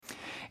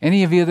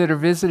Any of you that are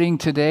visiting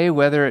today,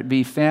 whether it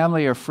be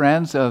family or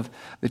friends of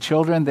the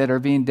children that are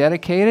being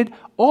dedicated,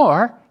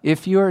 or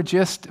if you're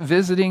just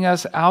visiting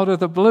us out of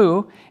the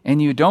blue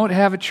and you don't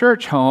have a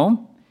church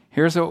home,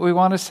 here's what we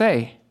want to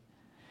say.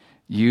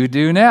 You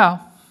do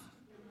now.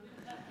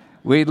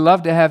 We'd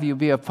love to have you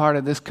be a part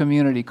of this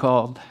community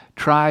called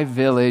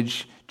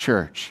Tri-Village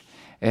Church.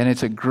 And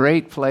it's a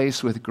great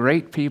place with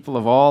great people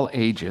of all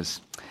ages.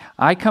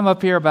 I come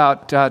up here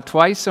about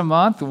twice a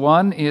month.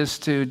 One is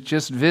to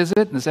just visit,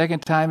 and the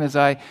second time is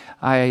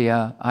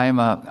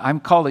I'm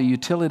called a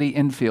utility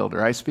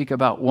infielder. I speak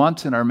about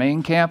once in our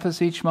main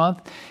campus each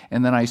month,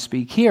 and then I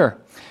speak here.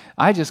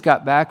 I just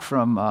got back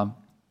from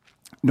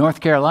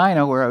North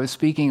Carolina, where I was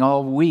speaking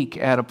all week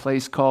at a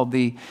place called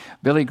the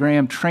Billy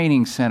Graham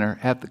Training Center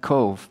at the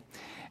Cove.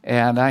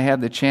 And I had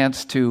the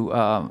chance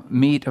to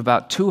meet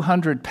about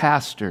 200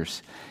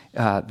 pastors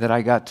that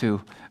I got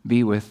to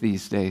be with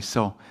these days.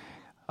 So,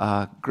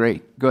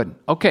 great, good.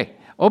 Okay,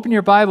 open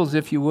your Bibles,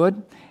 if you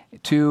would,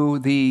 to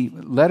the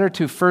letter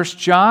to 1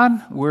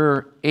 John.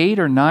 We're 8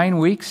 or 9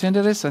 weeks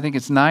into this. I think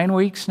it's 9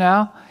 weeks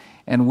now.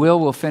 And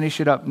will finish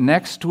it up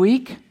next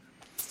week.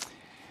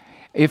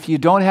 If you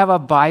don't have a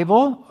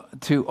Bible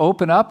to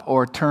open up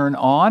or turn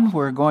on,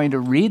 we're going to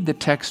read the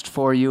text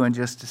for you in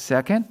just a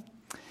second.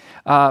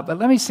 But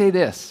let me say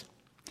this.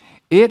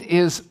 It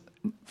is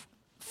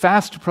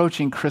fast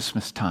approaching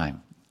Christmas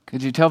time.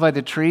 Could you tell by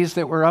the trees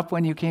that were up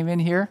when you came in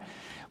here?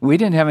 We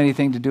didn't have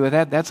anything to do with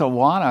that. That's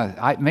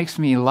Awana. It makes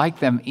me like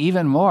them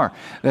even more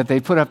that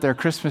they put up their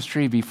Christmas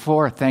tree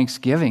before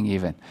Thanksgiving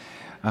even.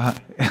 But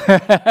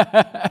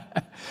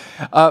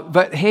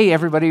hey,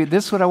 everybody,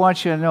 this is what I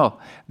want you to know.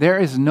 There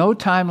is no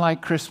time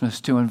like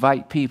Christmas to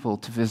invite people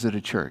to visit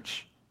a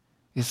church.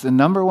 It's the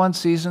number one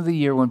season of the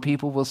year when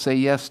people will say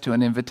yes to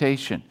an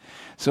invitation.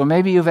 So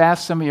maybe you've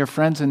asked some of your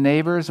friends and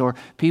neighbors or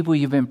people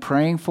you've been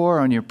praying for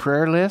on your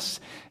prayer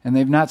list, and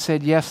they've not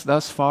said yes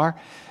thus far.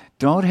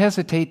 Don't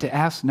hesitate to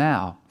ask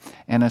now,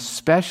 and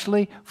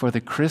especially for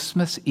the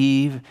Christmas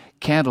Eve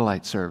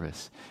candlelight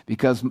service,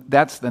 because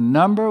that's the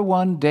number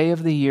one day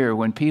of the year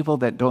when people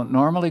that don't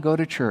normally go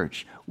to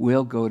church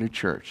will go to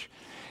church.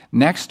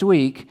 Next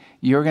week,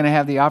 you're going to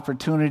have the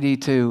opportunity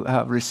to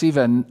receive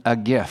a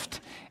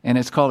gift, and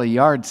it's called a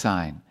yard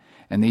sign.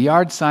 And the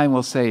yard sign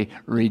will say,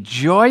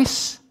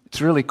 "Rejoice." It's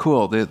really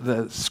cool.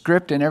 The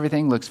script and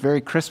everything looks very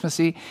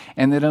Christmassy,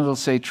 and then it'll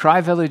say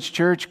Tri-Village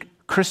Church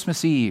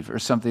Christmas Eve or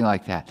something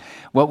like that.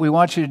 What we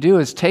want you to do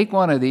is take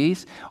one of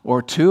these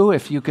or two,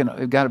 if you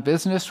can, got a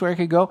business where it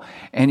could go,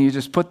 and you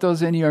just put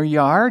those in your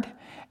yard,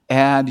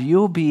 and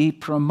you'll be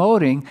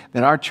promoting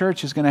that our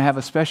church is going to have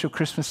a special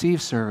Christmas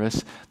Eve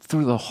service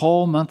through the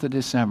whole month of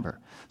December.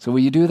 So will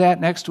you do that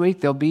next week?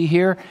 They'll be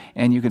here,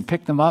 and you can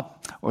pick them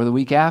up, or the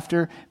week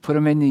after, put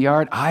them in the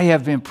yard. I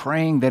have been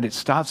praying that it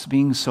stops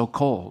being so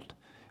cold.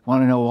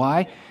 Want to know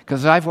why?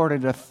 Because I've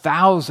ordered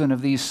 1,000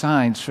 of these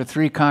signs for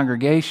 3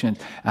 congregations,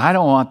 and I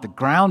don't want the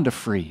ground to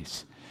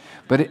freeze.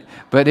 But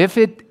if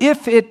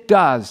it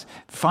does,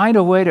 find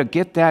a way to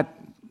get that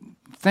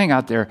thing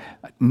out there.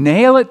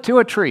 Nail it to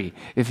a tree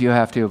if you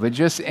have to, but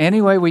just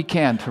any way we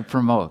can to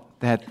promote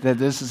that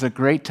this is a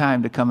great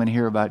time to come and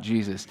hear about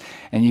Jesus.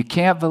 And you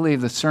can't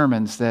believe the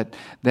sermons that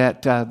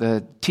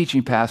the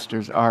teaching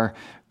pastors are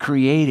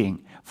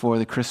creating for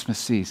the Christmas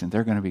season.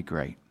 They're going to be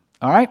great.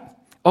 All right?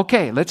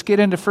 Okay, let's get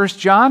into 1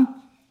 John.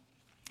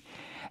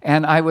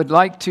 And I would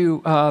like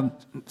to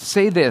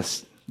say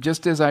this,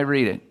 just as I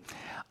read it.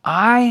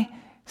 I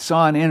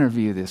saw an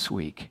interview this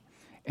week,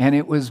 and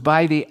it was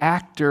by the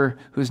actor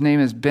whose name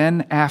is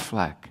Ben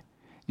Affleck.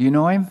 Do you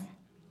know him?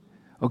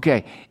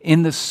 Okay,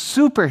 in the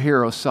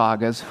superhero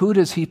sagas, who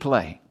does he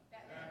play?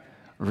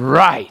 Batman.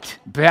 Right,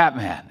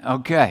 Batman.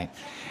 Okay.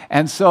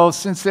 And so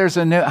since there's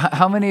a new,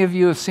 how many of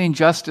you have seen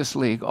Justice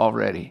League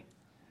already?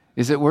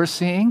 Is it worth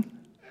seeing?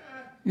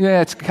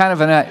 Yeah, it's kind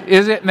of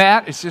is it,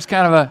 Matt? It's just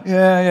kind of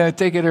yeah,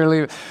 take it or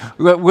leave it.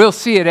 We'll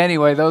see it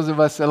anyway, those of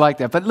us that like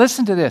that. But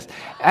listen to this.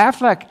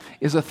 Affleck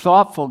is a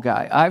thoughtful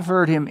guy. I've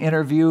heard him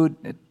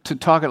interviewed to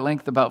talk at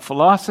length about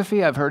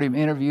philosophy. I've heard him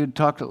interviewed,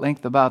 talk at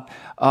length about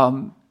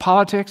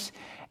politics.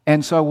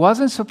 And so I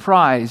wasn't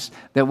surprised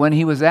that when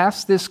he was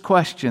asked this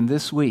question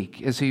this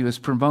week as he was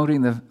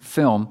promoting the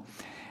film,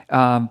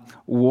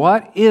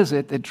 what is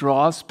it that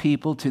draws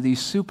people to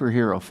these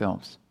superhero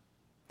films?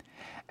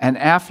 And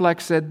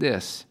Affleck said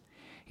this.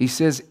 He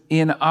says,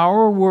 in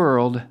our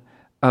world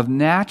of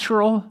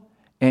natural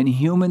and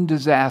human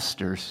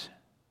disasters,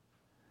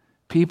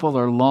 people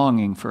are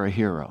longing for a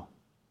hero,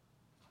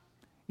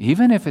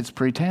 even if it's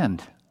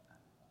pretend.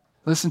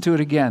 Listen to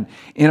it again.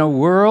 In a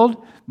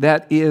world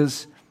that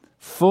is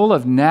full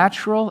of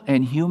natural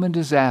and human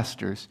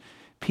disasters,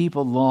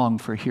 people long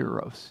for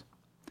heroes.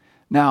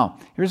 Now,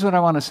 here's what I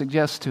want to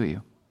suggest to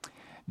you.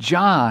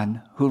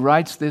 John, who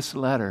writes this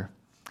letter,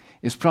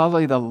 is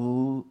probably the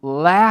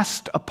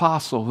last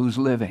apostle who's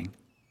living.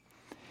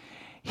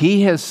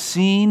 He has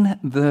seen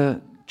the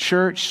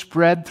church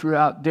spread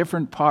throughout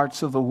different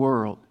parts of the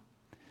world,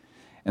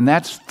 and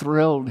that's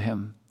thrilled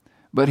him.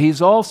 But he's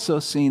also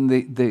seen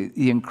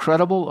the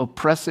incredible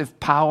oppressive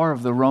power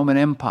of the Roman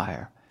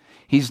Empire.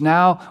 He's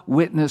now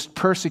witnessed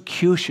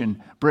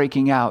persecution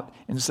breaking out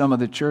in some of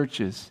the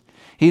churches.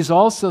 He's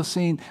also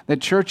seen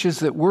that churches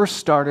that were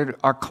started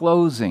are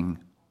closing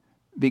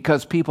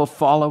because people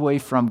fall away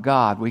from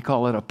God. We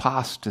call it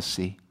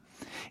apostasy.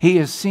 He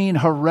has seen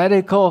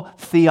heretical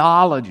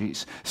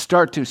theologies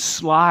start to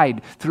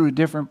slide through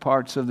different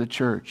parts of the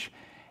church.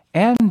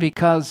 And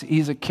because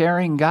he's a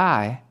caring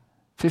guy,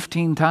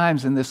 15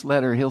 times in this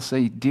letter he'll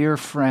say, dear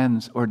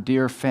friends or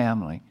dear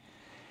family.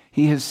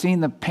 He has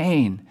seen the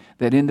pain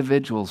that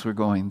individuals were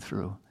going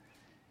through.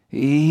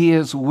 He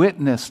has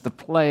witnessed the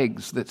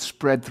plagues that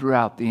spread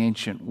throughout the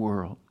ancient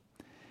world.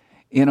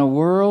 In a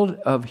world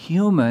of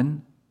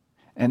human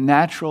and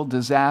natural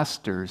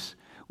disasters,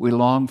 we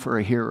long for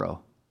a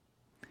hero.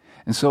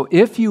 And so,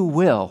 if you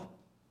will,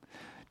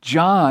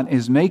 John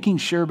is making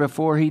sure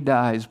before he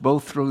dies,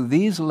 both through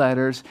these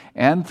letters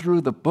and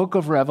through the book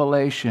of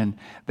Revelation,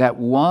 that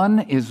one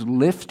is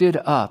lifted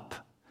up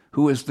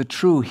who is the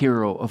true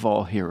hero of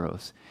all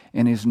heroes.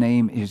 And his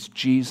name is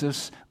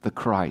Jesus the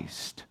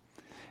Christ.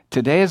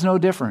 Today is no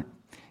different.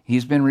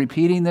 He's been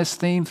repeating this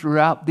theme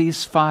throughout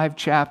these 5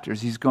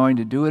 chapters. He's going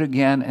to do it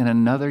again in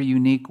another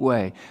unique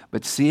way.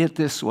 But see it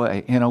this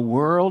way. In a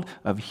world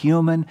of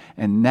human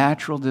and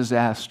natural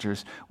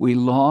disasters, we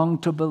long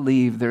to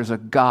believe there's a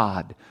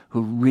God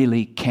who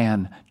really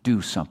can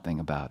do something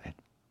about it.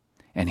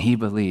 And he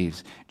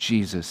believes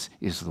Jesus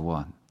is the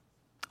one.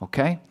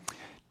 Okay?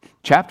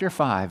 Chapter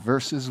 5,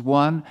 verses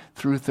 1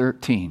 through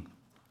 13.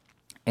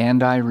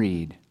 And I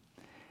read,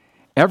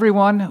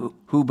 everyone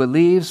who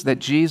believes that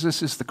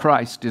Jesus is the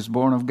Christ is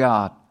born of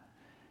God,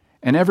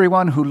 and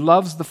everyone who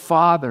loves the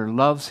Father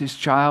loves his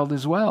child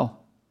as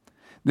well.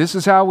 This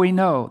is how we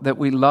know that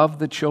we love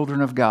the children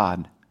of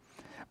God,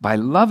 by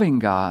loving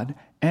God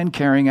and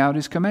carrying out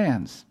his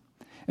commands.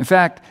 In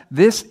fact,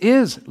 this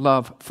is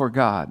love for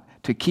God,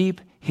 to keep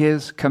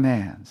his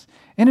commands.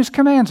 And his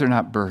commands are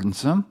not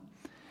burdensome.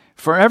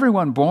 For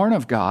everyone born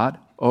of God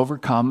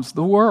overcomes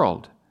the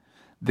world.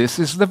 This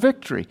is the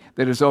victory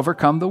that has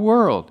overcome the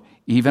world,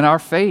 even our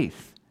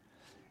faith.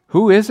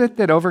 Who is it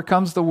that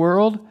overcomes the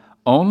world?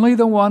 Only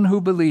the one who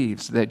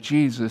believes that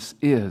Jesus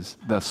is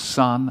the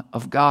Son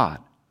of God.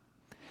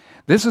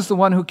 This is the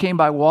one who came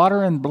by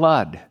water and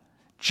blood,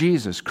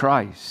 Jesus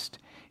Christ.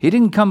 He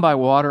didn't come by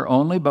water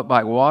only, but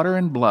by water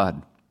and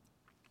blood.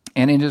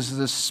 And it is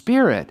the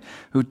Spirit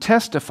who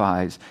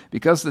testifies,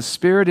 because the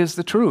Spirit is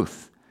the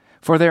truth.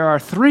 For there are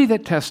 3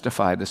 that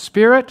testify, the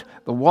Spirit,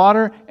 the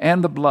water,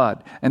 and the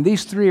blood. And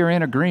these 3 are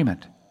in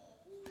agreement.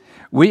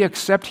 We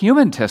accept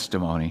human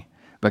testimony,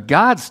 but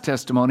God's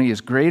testimony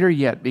is greater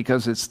yet,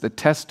 because it's the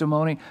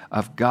testimony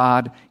of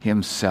God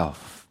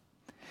himself,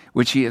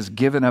 which he has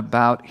given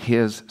about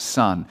his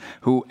Son.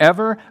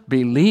 Whoever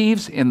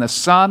believes in the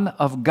Son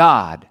of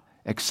God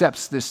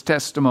accepts this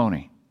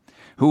testimony.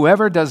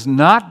 Whoever does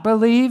not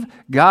believe,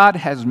 God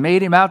has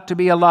made him out to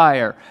be a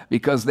liar,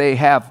 because they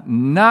have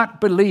not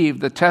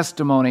believed the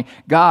testimony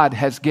God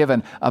has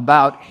given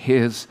about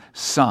his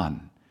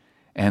Son.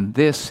 And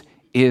this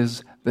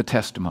is the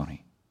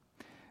testimony.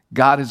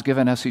 God has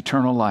given us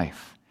eternal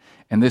life,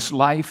 and this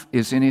life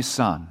is in his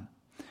Son.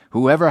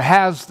 Whoever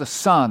has the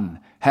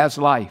Son has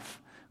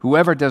life.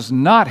 Whoever does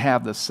not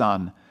have the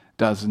Son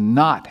does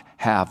not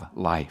have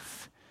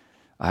life.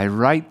 I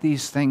write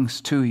these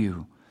things to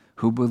you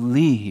who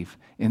believe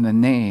in the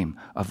name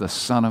of the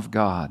Son of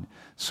God,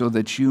 so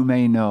that you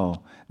may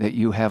know that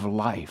you have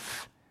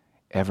life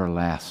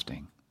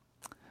everlasting.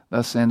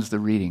 Thus ends the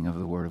reading of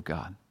the Word of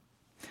God.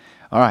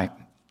 All right.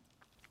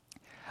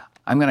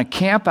 I'm going to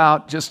camp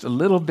out just a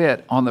little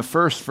bit on the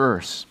first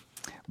verse.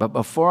 But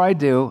before I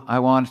do, I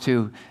want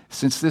to,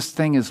 since this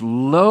thing is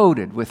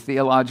loaded with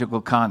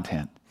theological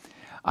content,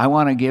 I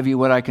want to give you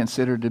what I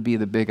consider to be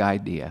the big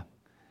idea.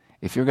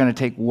 If you're going to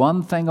take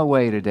one thing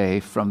away today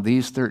from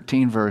these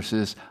 13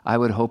 verses, I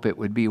would hope it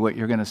would be what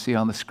you're going to see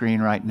on the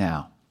screen right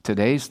now.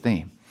 Today's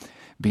theme: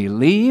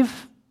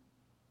 believe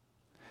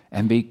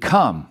and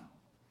become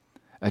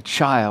a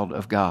child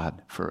of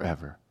God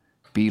forever.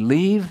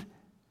 Believe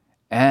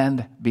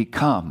and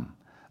become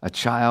a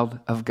child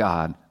of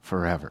God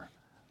forever.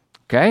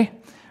 Okay?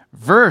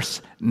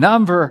 Verse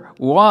number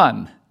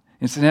 1.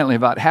 Incidentally,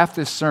 about half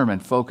this sermon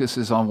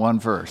focuses on one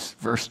verse.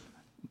 Verse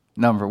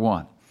number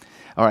 1.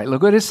 All right,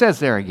 look what it says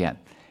there again.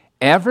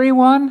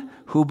 Everyone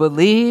who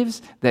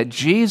believes that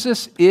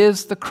Jesus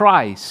is the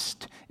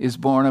Christ is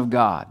born of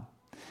God.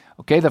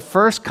 Okay, the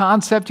first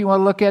concept you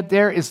want to look at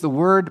there is the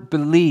word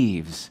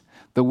believes.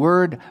 The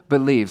word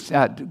believes.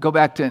 Go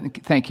back to,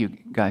 thank you,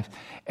 guys.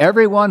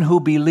 Everyone who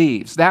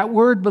believes. That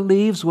word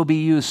believes will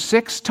be used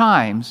 6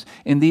 times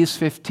in these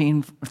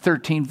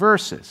 13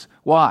 verses.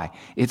 Why?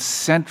 It's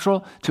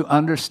central to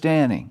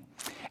understanding.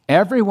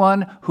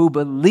 Everyone who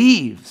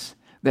believes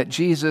that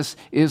Jesus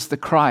is the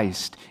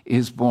Christ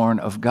is born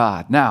of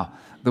God. Now,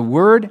 the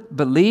word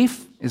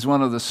belief is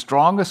one of the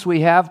strongest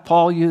we have.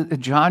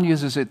 John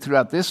uses it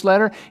throughout this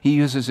letter. He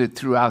uses it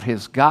throughout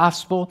his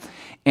gospel.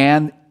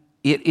 And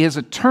it is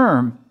a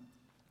term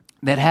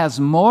that has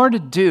more to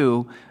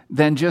do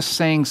than just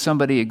saying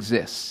somebody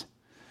exists.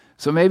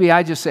 So maybe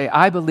I just say,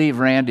 I believe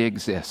Randy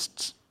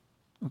exists.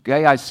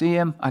 Okay, I see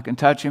him, I can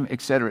touch him,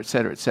 etc.,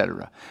 etc.,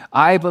 etc.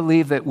 I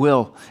believe that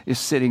Will is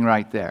sitting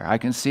right there. I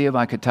can see him,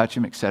 I can touch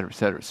him, etc.,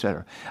 etc.,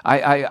 etc.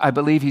 I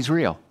believe he's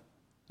real.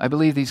 I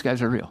believe these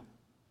guys are real.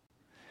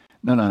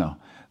 No.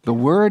 The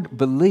word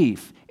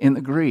belief in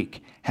the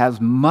Greek has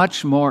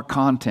much more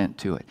content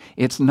to it.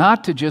 It's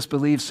not to just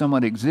believe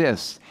someone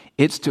exists.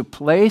 It's to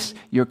place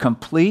your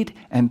complete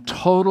and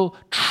total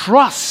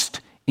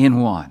trust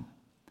in one.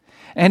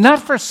 And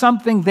not for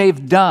something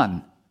they've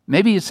done.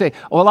 Maybe you say,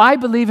 well, I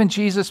believe in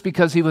Jesus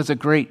because he was a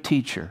great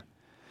teacher.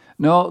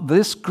 No,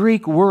 this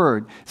Greek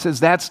word says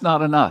that's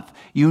not enough.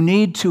 You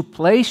need to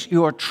place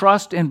your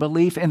trust and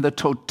belief in the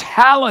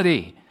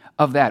totality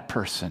of that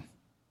person.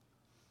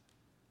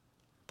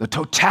 The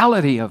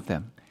totality of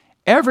them.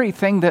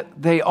 Everything that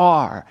they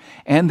are.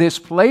 And this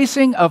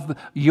placing of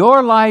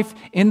your life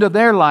into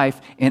their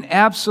life in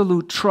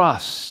absolute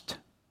trust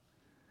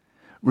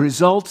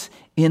results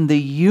in the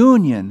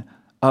union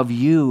of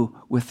you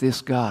with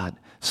this God.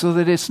 So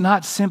that it's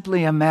not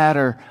simply a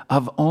matter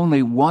of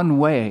only one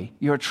way,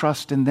 your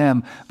trust in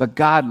them, but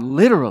God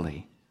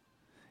literally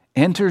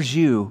enters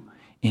you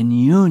in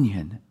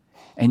union,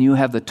 and you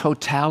have the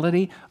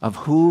totality of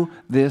who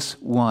this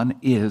one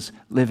is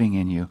living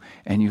in you,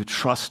 and you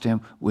trust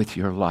him with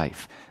your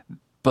life.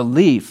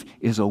 Belief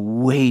is a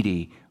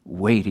weighty,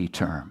 weighty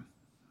term.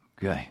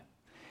 Okay.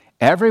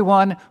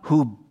 Everyone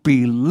who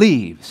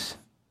believes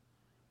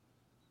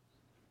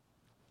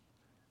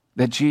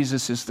that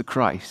Jesus is the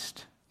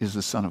Christ is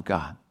the Son of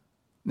God.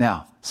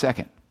 Now,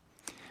 second,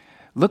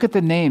 look at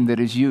the name that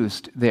is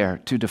used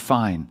there to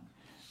define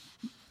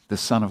the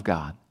Son of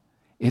God.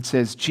 It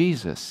says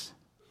Jesus,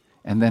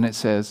 and then it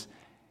says,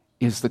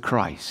 is the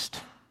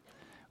Christ.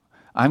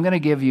 I'm going to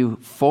give you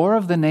 4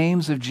 of the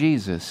names of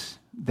Jesus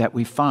that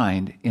we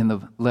find in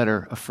the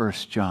letter of 1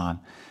 John,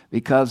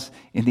 because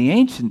in the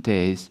ancient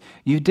days,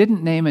 you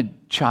didn't name a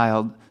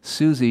child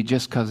Susie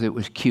just because it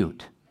was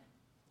cute.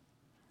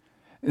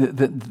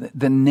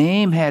 The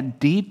name had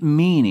deep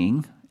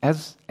meaning,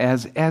 as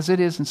it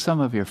is in some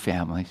of your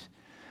families,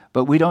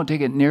 but we don't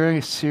take it nearly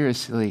as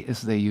seriously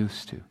as they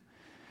used to.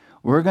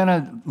 We're going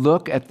to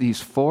look at these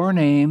 4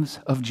 names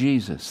of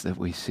Jesus that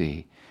we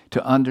see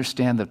to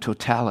understand the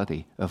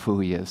totality of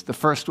who he is. The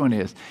first one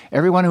is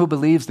everyone who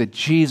believes that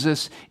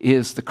Jesus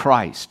is the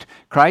Christ.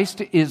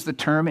 Christ is the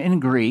term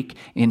in Greek.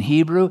 In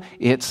Hebrew,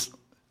 it's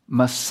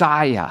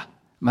Messiah.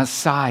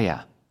 Messiah.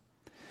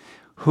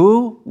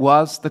 Who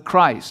was the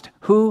Christ?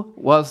 Who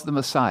was the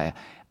Messiah?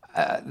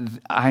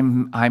 I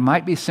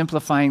might be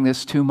simplifying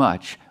this too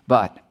much,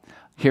 but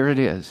here it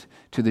is.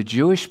 To the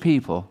Jewish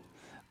people,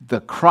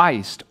 the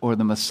Christ or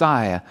the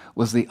Messiah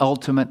was the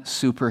ultimate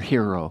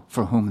superhero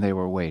for whom they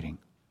were waiting.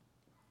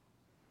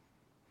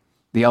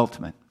 The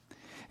ultimate.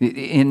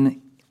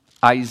 In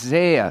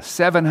Isaiah,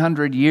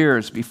 700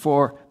 years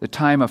before the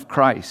time of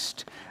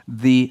Christ,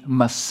 the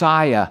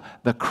Messiah,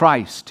 the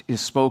Christ, is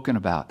spoken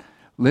about.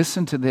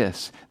 Listen to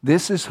this.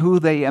 This is who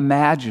they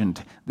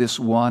imagined this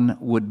one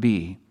would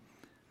be.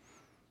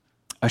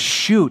 A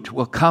shoot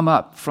will come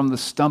up from the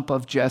stump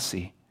of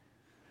Jesse.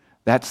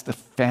 That's the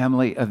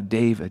family of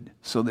David.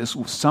 So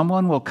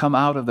someone will come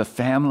out of the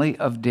family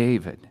of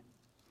David.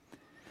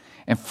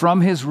 And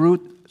from his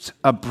roots,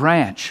 a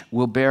branch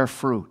will bear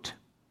fruit.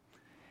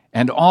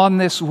 And on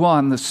this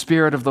one, the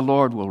Spirit of the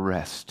Lord will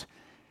rest.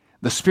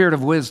 The Spirit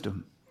of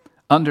wisdom,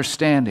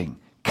 understanding,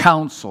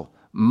 counsel,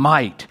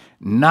 might,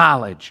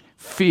 knowledge,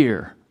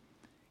 fear.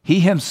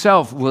 He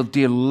himself will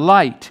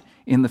delight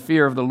in the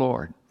fear of the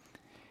Lord.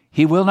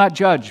 He will not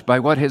judge by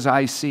what his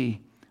eyes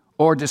see,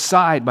 or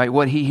decide by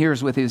what he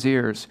hears with his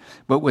ears,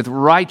 but with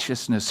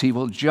righteousness he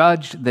will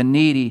judge the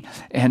needy,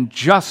 and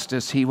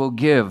justice he will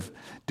give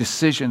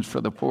decisions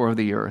for the poor of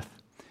the earth.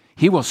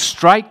 He will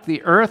strike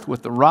the earth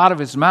with the rod of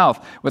his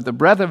mouth. With the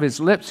breath of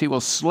his lips he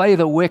will slay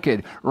the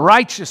wicked.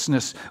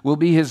 Righteousness will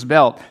be his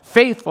belt.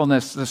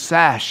 Faithfulness the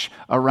sash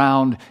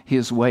around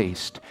his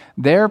waist.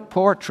 Their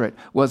portrait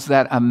was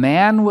that a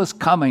man was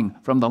coming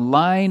from the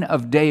line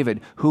of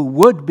David who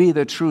would be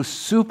the true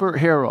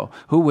superhero,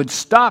 who would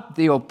stop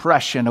the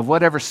oppression of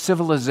whatever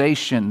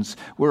civilizations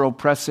were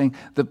oppressing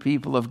the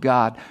people of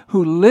God,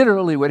 who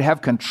literally would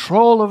have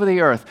control over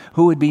the earth,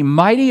 who would be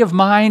mighty of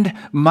mind,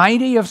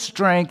 mighty of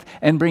strength,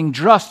 and bring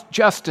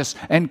justice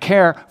and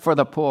care for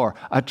the poor.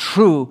 A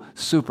true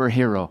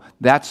superhero.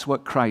 That's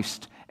what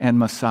Christ and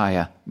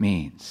Messiah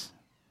means.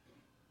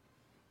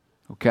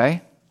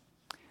 Okay?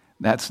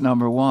 That's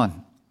number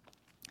one.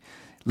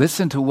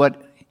 Listen to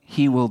what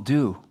he will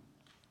do.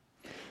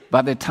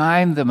 By the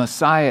time the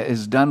Messiah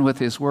is done with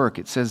his work,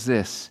 it says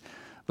this: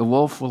 the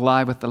wolf will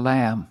lie with the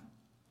lamb.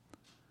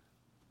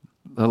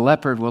 The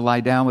leopard will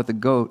lie down with the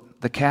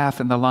goat. The calf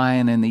and the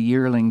lion and the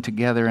yearling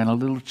together, and a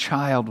little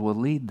child will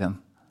lead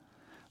them.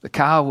 The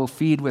cow will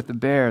feed with the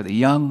bear. The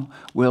young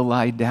will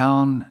lie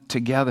down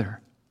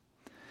together.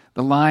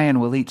 The lion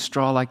will eat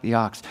straw like the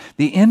ox.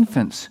 The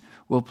infants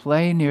will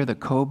play near the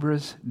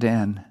cobra's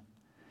den.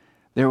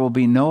 There will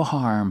be no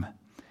harm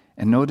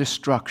and no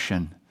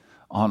destruction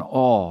on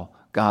all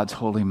God's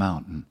holy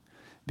mountain.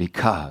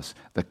 because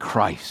the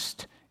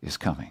Christ is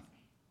coming.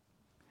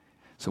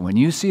 So when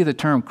you see the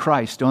term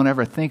Christ, don't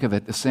ever think of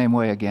it the same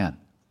way again.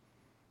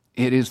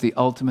 It is the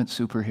ultimate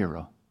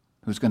superhero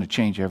who's going to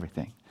change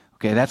everything.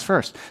 Okay, that's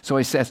first. So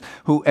he says,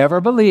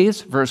 whoever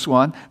believes, verse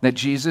 1, that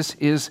Jesus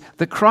is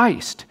the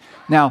Christ.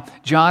 Now,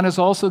 John has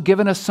also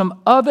given us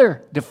some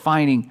other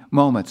defining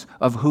moments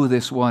of who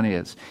this one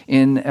is.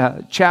 In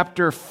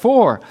chapter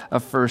 4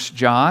 of 1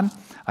 John,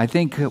 I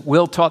think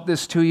Will taught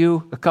this to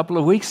you a couple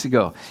of weeks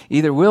ago.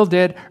 Either Will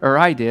did or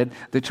I did.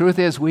 The truth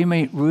is we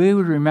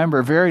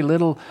remember very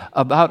little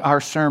about our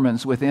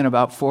sermons within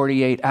about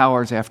 48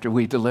 hours after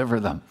we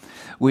deliver them.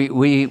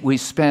 We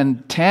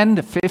spend 10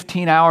 to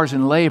 15 hours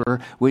in labor.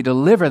 We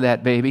deliver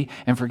that baby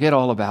and forget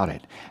all about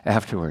it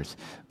afterwards.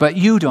 But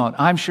you don't.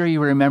 I'm sure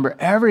you remember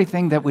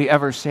everything that we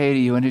ever say to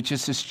you, and it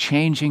just is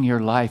changing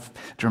your life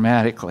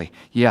dramatically.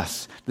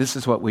 Yes, this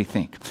is what we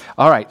think.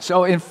 All right,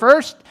 so in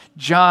 1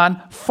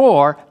 John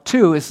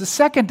 4:2 is the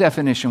second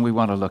definition we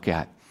want to look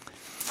at.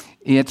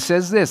 It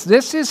says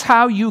this is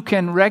how you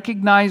can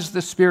recognize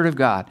the Spirit of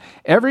God.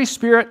 Every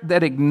spirit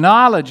that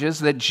acknowledges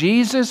that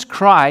Jesus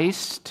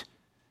Christ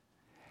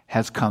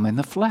has come in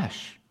the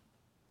flesh.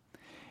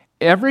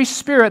 Every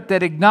spirit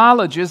that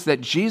acknowledges that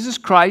Jesus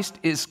Christ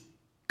is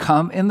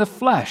come in the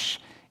flesh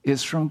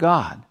is from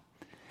God.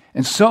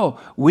 And so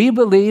we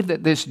believe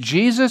that this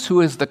Jesus who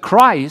is the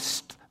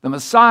Christ, the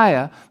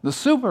Messiah, the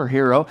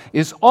superhero,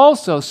 is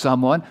also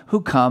someone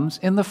who comes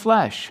in the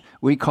flesh.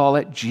 We call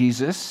it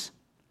Jesus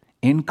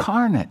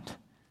incarnate.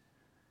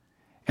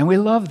 And we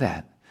love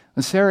that.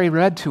 And Sarah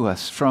read to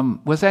us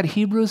from, was that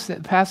Hebrews,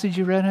 that passage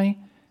you read, honey?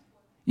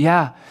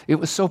 Yeah, it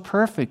was so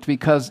perfect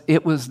because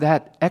it was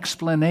that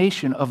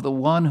explanation of the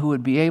one who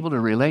would be able to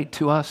relate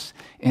to us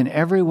in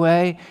every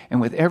way, and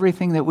with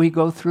everything that we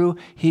go through,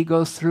 he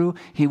goes through.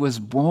 He was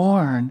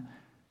born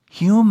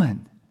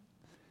human.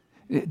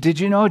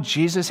 Did you know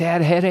Jesus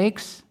had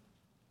headaches?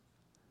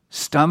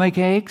 Stomach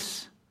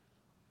aches?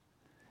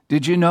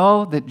 Did you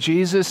know that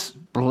Jesus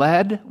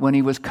bled when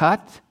he was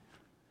cut?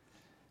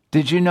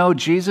 Did you know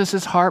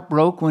Jesus' heart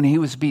broke when he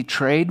was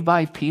betrayed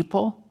by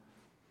people?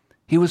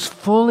 He was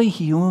fully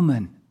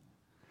human.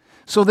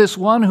 So this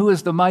one who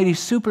is the mighty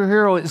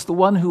superhero is the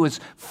one who is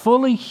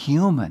fully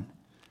human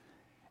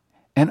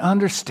and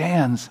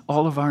understands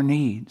all of our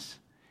needs.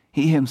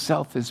 He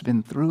himself has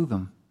been through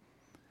them.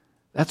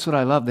 That's what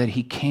I love, that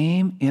he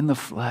came in the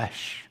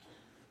flesh.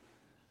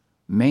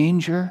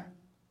 Manger,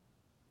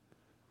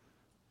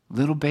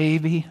 little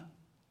baby,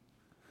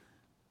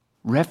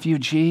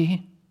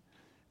 refugee.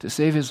 To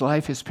save his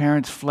life, his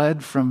parents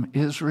fled from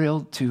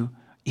Israel to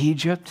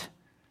Egypt.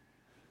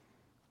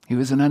 He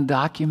was an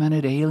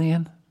undocumented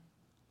alien.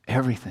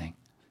 Everything.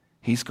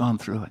 He's gone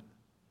through it.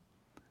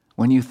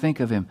 When you think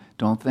of him,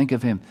 don't think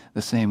of him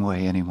the same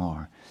way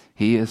anymore.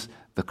 He is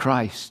the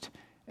Christ,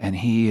 and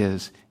he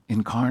is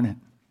incarnate.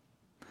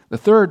 The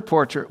third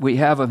portrait we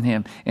have of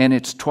him, and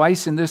it's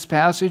twice in this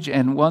passage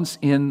and once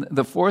in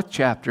the 4th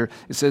chapter,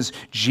 it says,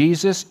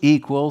 Jesus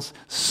equals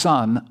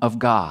Son of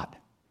God.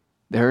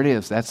 There it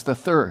is. That's the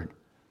third.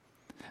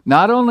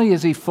 Not only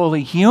is he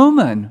fully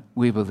human,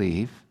 we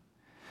believe,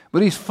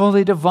 but he's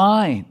fully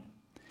divine.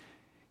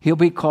 He'll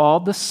be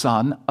called the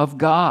Son of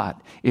God.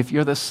 If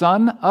you're the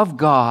Son of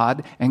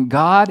God and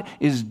God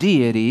is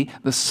deity,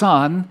 the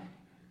Son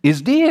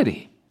is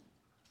deity.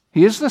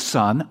 He is the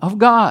Son of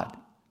God.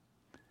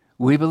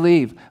 We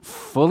believe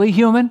fully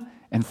human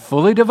and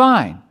fully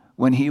divine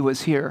when he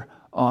was here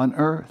on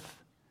earth.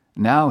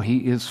 Now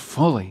he is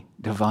fully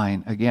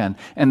divine again.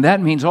 And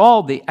that means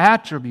all the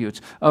attributes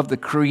of the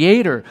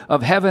Creator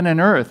of heaven and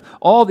earth,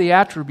 all the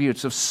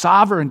attributes of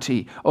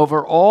sovereignty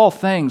over all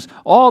things,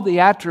 all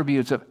the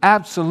attributes of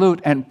absolute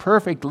and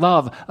perfect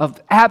love,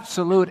 of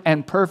absolute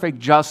and perfect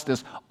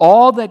justice,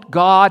 all that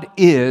God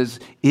is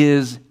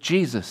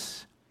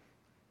Jesus.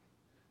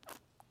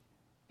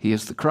 He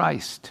is the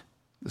Christ,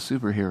 the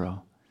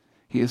superhero.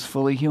 He is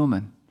fully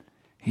human.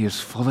 He is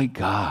fully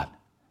God.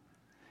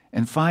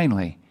 And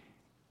finally,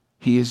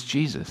 he is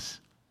Jesus.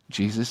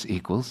 Jesus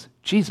equals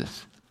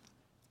Jesus.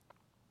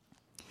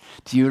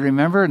 Do you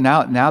remember?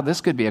 Now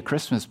this could be a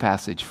Christmas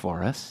passage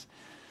for us.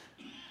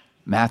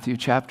 Matthew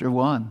chapter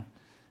 1.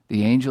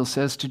 The angel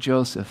says to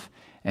Joseph,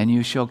 and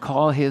you shall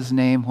call his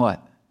name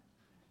what?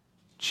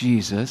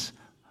 Jesus.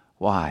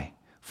 Why?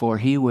 For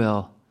he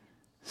will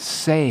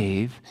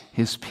save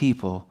his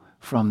people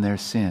from their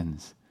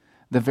sins.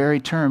 The very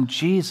term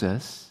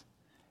Jesus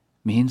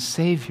means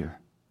Savior.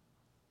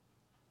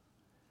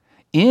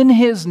 In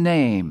his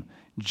name,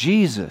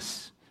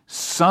 Jesus,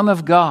 Son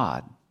of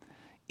God,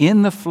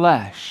 in the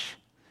flesh,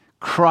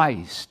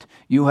 Christ,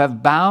 you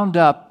have bound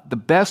up the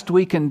best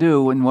we can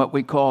do in what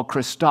we call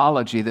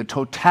Christology, the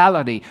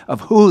totality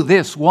of who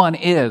this one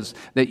is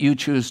that you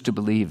choose to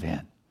believe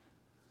in.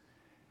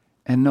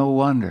 And no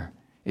wonder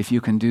if you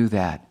can do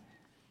that.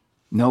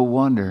 No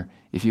wonder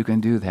if you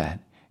can do that,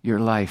 your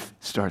life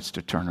starts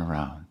to turn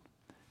around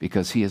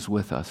because he is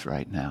with us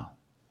right now.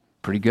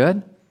 Pretty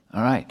good?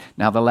 All right.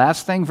 Now the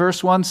last thing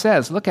verse 1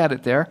 says, look at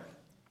it there.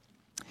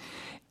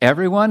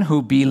 Everyone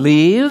who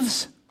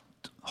believes,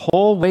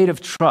 whole weight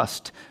of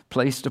trust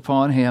placed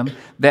upon him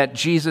that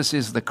Jesus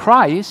is the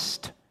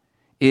Christ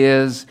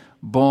is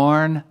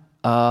born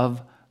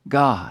of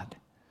God.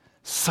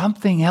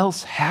 Something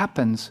else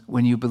happens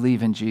when you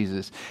believe in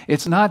Jesus.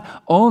 It's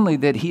not only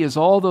that he is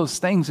all those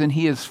things and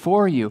he is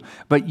for you,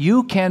 but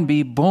you can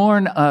be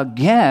born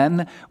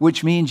again,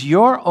 which means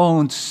your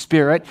own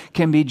spirit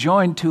can be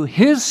joined to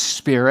his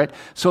spirit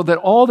so that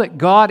all that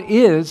God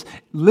is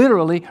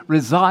literally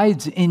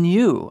resides in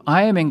you.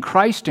 I am in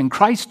Christ and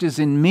Christ is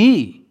in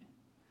me.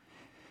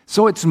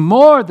 So it's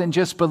more than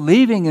just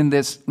believing in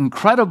this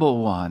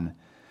incredible one,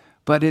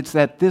 but it's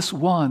that this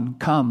one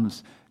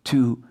comes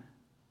to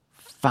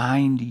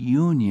find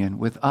union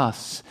with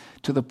us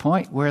to the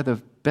point where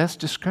the best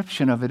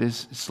description of it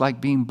is it's like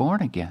being born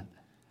again.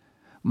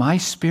 My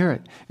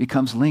spirit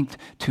becomes linked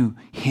to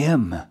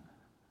him,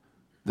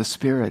 the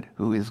Spirit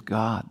who is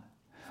God.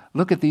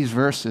 Look at these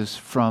verses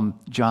from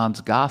John's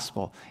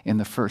Gospel in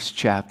the first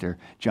chapter,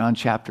 John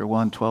chapter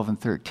 1, 12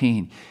 and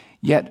 13.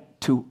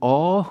 Yet to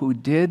all who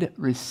did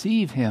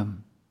receive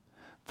him,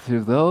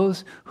 to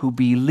those who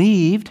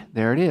believed,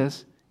 there it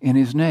is, in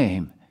his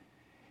name,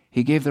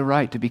 he gave the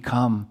right to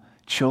become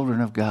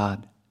children of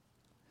God.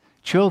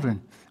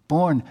 Children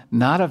born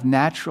not of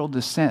natural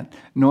descent,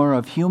 nor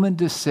of human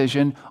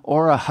decision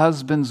or a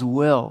husband's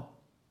will,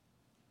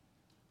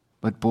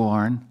 but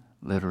born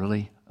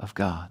literally of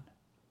God.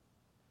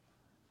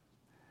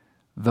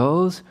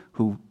 Those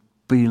who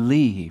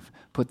believe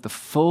put the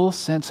full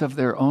sense of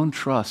their own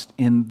trust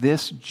in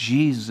this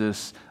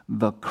Jesus,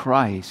 the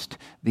Christ,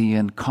 the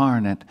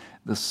incarnate,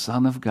 the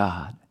Son of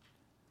God,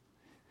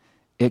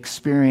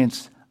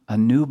 experience a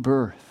new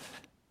birth,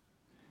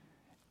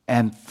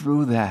 and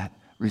through that,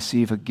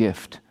 receive a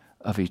gift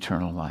of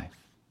eternal life.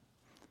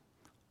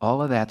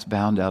 All of that's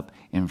bound up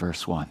in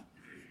verse 1.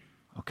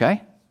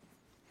 Okay?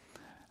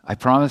 I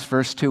promise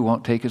verse 2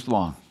 won't take as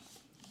long.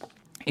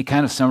 It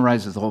kind of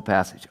summarizes the whole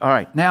passage. All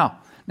right, now,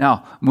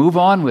 move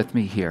on with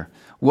me here.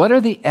 What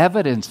are the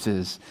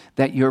evidences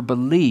that your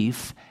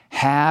belief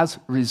has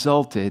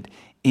resulted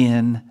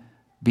in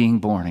being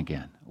born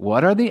again?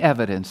 What are the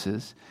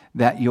evidences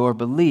that your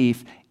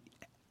belief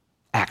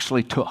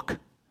actually took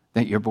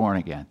that you're born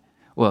again?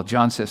 Well,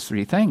 John says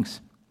 3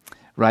 things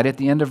right at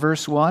the end of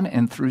verse 1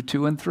 and through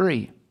 2 and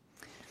 3.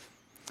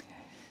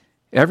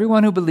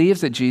 Everyone who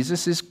believes that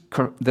Jesus is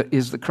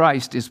the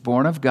Christ is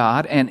born of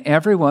God, and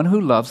everyone who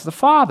loves the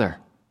Father.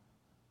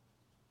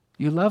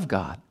 You love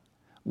God.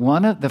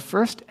 One of the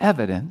first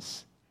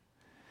evidence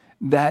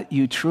that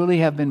you truly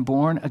have been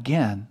born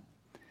again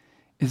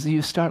is that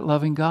you start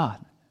loving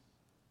God.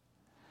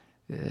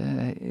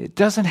 It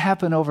doesn't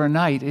happen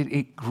overnight.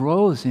 It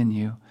grows in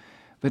you.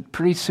 But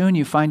pretty soon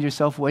you find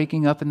yourself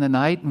waking up in the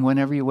night, and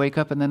whenever you wake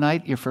up in the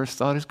night, your first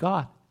thought is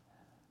God.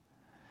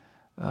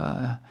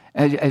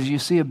 As you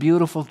see a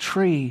beautiful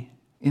tree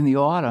in the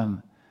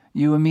autumn,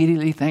 you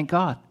immediately thank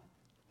God.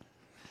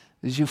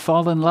 As you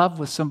fall in love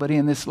with somebody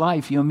in this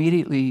life, you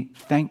immediately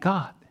thank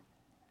God.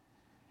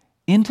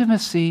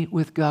 Intimacy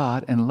with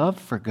God and love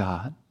for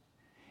God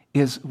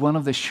is one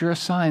of the sure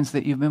signs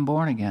that you've been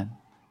born again.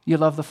 You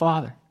love the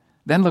Father.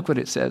 Then look what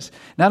it says.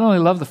 Not only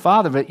love the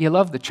Father, but you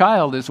love the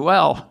child as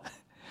well.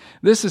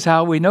 This is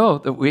how we know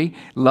that we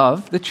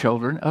love the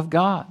children of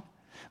God.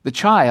 The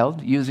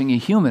child, using a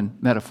human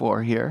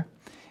metaphor here,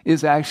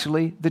 is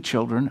actually the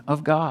children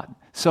of God.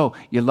 So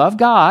you love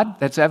God,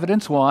 that's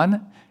evidence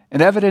 1.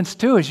 And evidence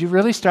 2 is you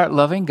really start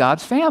loving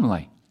God's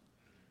family.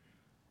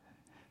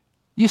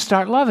 You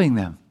start loving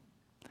them.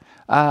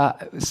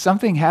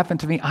 Something happened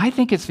to me. I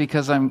think it's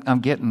because I'm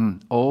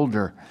getting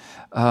older.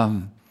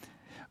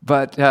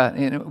 But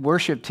in a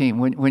worship team,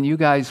 when you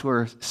guys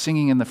were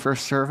singing in the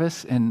first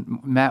service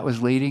and Matt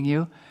was leading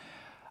you,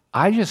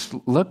 I just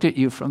looked at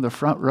you from the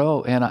front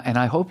row, and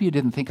I hope you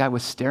didn't think I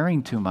was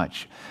staring too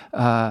much.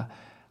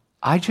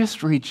 I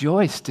just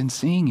rejoiced in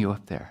seeing you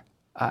up there.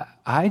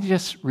 I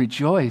just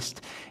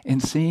rejoiced in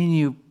seeing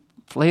you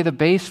play the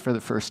bass for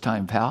the first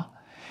time, pal.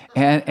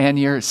 And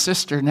your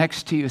sister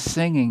next to you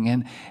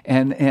singing,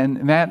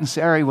 and Matt and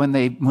Sarah when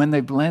they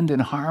blend in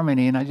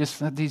harmony, and I just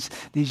thought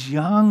these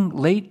young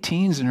late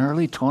teens and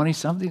early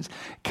 20-somethings,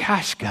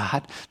 gosh,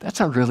 God, that's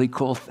a really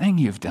cool thing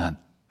you've done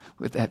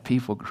with that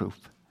people group.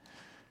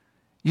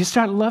 You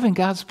start loving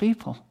God's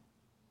people.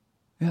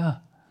 Yeah.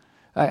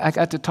 I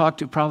got to talk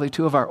to probably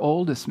 2 of our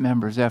oldest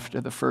members after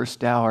the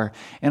first hour,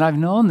 and I've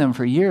known them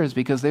for years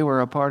because they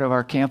were a part of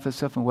our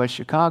campus up in West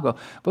Chicago,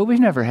 but we've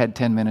never had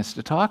 10 minutes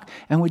to talk,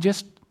 and we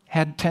just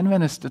had 10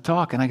 minutes to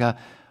talk, and I go,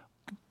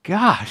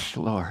 gosh,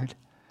 Lord,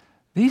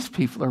 these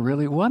people are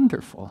really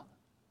wonderful.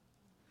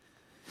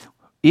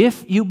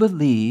 If you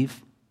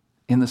believe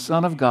in the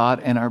Son of God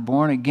and are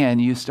born again,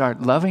 you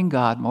start loving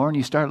God more, and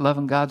you start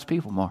loving God's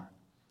people more.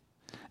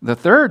 The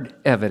third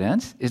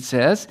evidence, it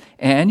says,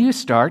 and you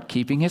start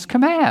keeping his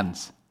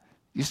commands.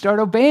 You start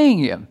obeying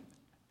him.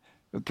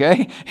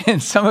 Okay?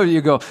 And some of you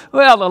go,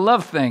 well, the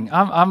love thing,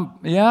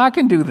 I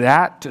can do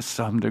that to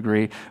some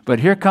degree,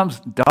 but here comes,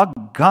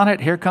 doggone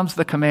it, here comes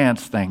the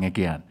commands thing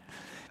again.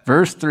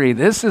 Verse 3,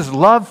 this is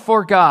love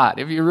for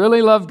God. If you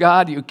really love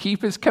God, you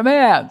keep his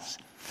commands.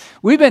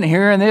 We've been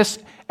hearing this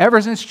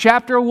ever since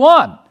chapter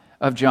 1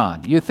 of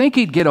John. You think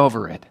he'd get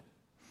over it,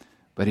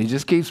 but he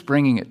just keeps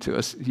bringing it to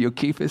us. You'll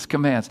keep his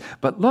commands.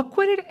 But look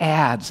what it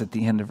adds at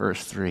the end of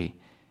verse 3.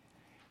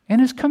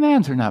 And his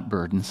commands are not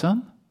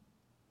burdensome.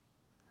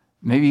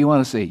 Maybe you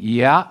want to say,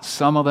 yeah,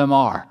 some of them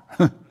are.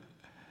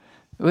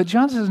 But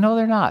John says, no,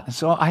 they're not.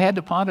 So I had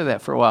to ponder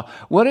that for a while.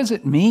 What does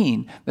it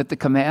mean that the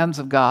commands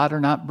of God are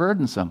not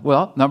burdensome?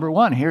 Well, number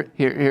one,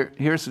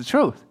 here's the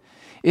truth.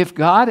 If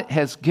God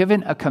has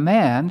given a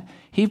command,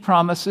 he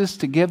promises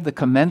to give the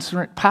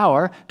commensurate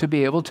power to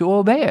be able to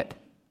obey it.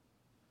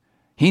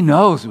 He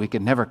knows we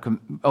can never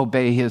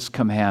obey his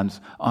commands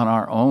on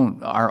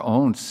our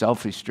own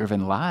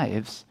selfish-driven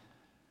lives.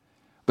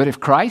 But if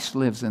Christ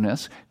lives in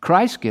us,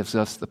 Christ gives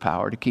us the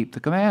power to keep the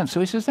commands. So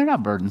he says they're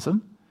not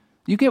burdensome.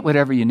 You get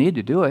whatever you need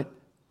to do it.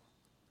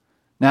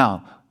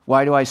 Now,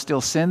 why do I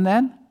still sin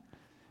then?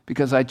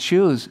 Because I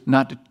choose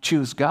not to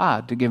choose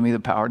God to give me the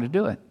power to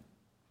do it.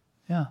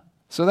 Yeah.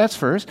 So that's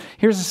first.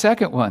 Here's the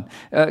second one.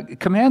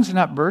 Commands are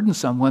not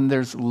burdensome when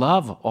there's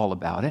love all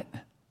about it.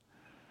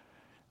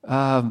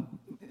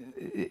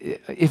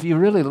 If you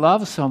really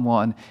love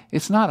someone,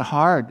 it's not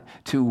hard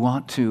to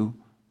want to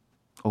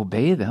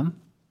obey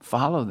them,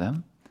 follow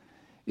them.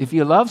 If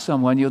you love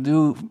someone, you'll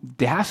do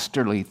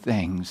dastardly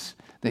things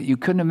that you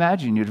couldn't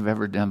imagine you'd have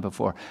ever done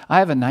before. I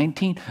have a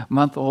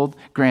 19-month-old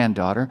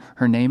granddaughter.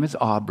 Her name is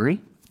Aubrey.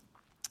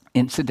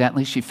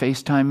 Incidentally, she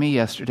FaceTimed me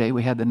yesterday.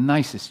 We had the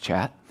nicest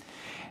chat.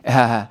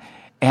 But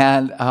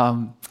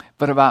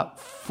about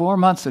 4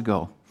 months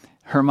ago,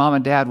 her mom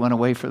and dad went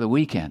away for the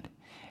weekend.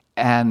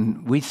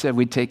 And we said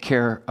we'd take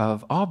care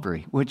of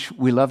Aubrey, which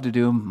we love to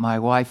do. My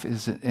wife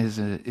is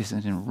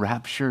an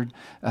enraptured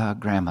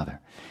grandmother.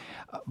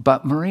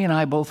 But Marie and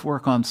I both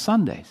work on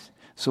Sundays.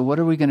 So what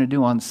are we going to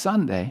do on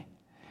Sunday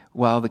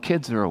while the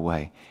kids are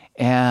away?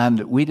 And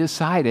we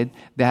decided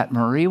that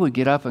Marie would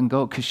get up and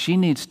go, because she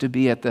needs to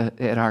be at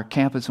our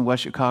campus in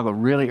West Chicago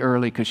really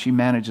early, because she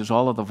manages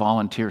all of the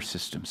volunteer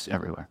systems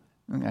everywhere.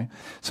 Okay,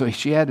 so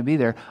she had to be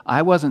there.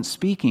 I wasn't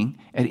speaking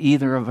at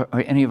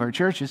any of our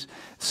churches,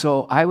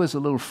 so I was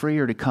a little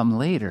freer to come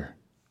later.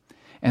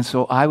 And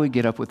so I would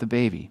get up with the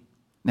baby.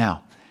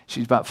 Now,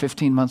 she's about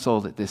 15 months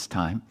old at this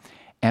time,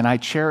 and I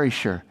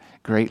cherish her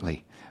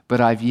greatly, but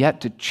I've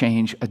yet to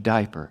change a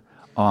diaper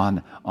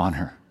on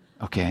her,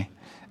 okay?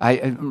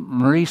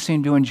 Marie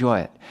seemed to enjoy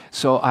it,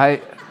 so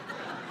I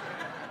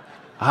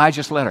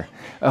just let her.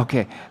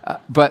 Okay,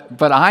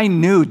 but I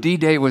knew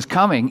D-Day was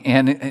coming,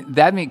 and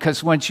that means,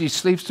 because when she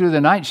sleeps through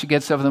the night, she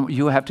gets up,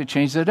 you have to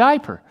change the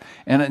diaper.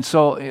 And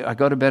so I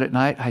go to bed at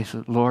night, I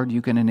said, Lord,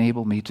 you can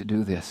enable me to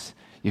do this.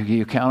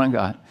 You count on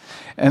God.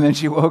 And then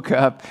she woke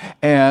up,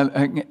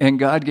 and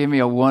God gave me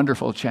a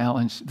wonderful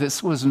challenge.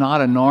 This was not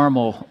a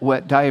normal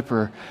wet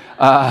diaper.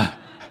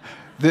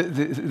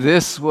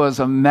 This was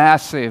a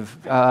massive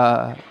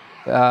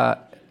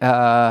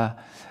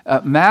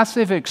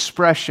massive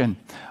expression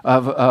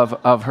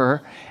of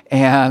her,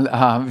 and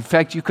in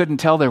fact, you couldn't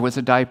tell there was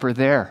a diaper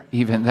there.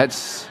 Even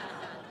that's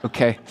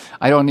okay.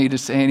 I don't need to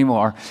say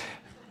anymore.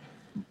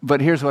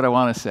 But here's what I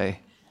want to say: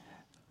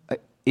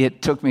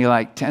 it took me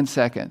like 10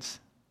 seconds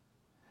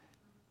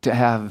to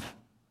have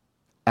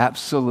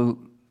absolute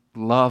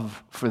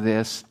love for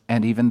this,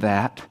 and even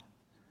that.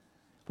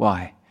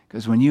 Why?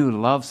 Because when you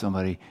love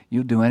somebody,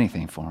 you'll do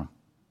anything for them.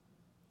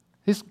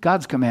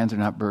 God's commands are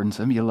not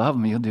burdensome. You love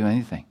them, you'll do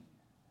anything.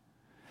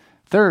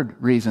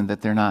 Third reason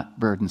that they're not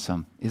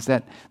burdensome is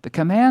that the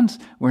commands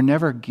were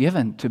never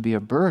given to be a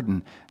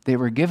burden. They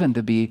were given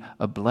to be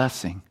a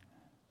blessing.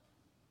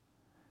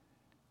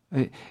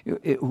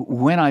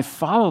 When I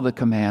follow the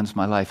commands,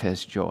 my life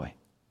has joy.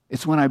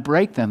 It's when I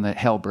break them that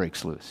hell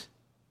breaks loose.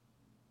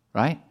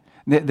 Right?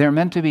 They're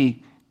meant to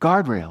be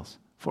guardrails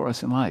for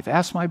us in life.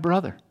 Ask my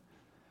brother,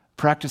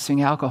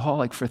 practicing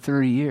alcoholic for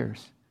 30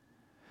 years.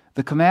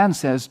 The command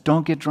says,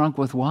 don't get drunk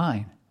with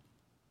wine.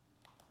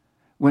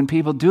 When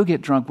people do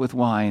get drunk with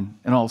wine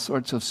and all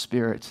sorts of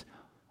spirits,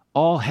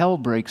 all hell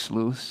breaks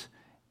loose,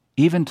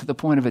 even to the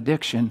point of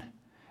addiction,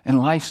 and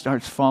life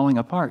starts falling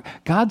apart.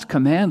 God's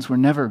commands were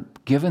never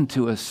given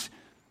to us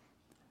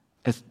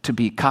as to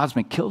be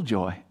cosmic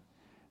killjoy.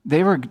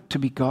 They were to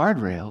be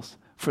guardrails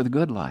for the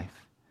good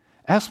life.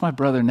 Ask my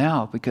brother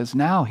now, because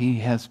now he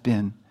has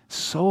been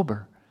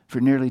sober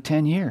for nearly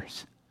 10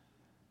 years.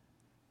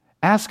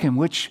 Ask him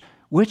which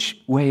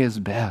way is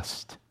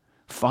best,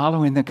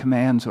 following the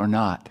commands or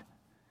not.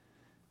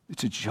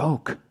 It's a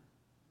joke.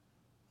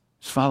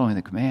 It's following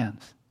the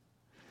commands.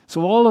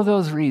 So all of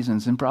those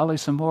reasons, and probably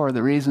some more, are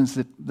the reasons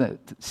that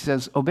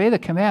says, obey the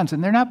commands,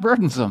 and they're not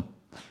burdensome.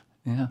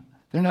 Yeah,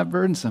 they're not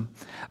burdensome.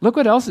 Look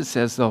what else it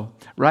says, though,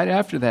 right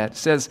after that. It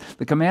says,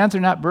 the commands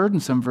are not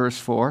burdensome, verse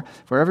 4,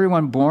 for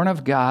everyone born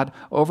of God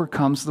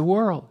overcomes the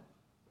world.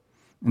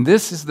 And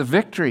this is the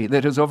victory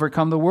that has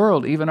overcome the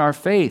world, even our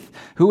faith.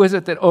 Who is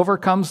it that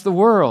overcomes the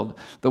world?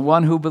 The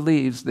one who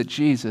believes that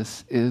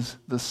Jesus is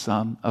the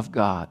Son of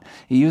God.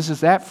 He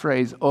uses that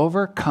phrase,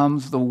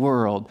 overcomes the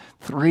world,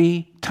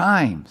 3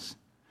 times.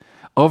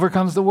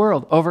 Overcomes the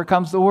world,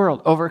 overcomes the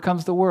world,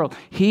 overcomes the world.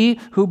 He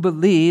who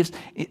believes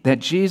that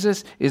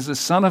Jesus is the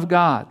Son of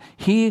God,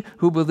 he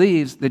who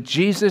believes that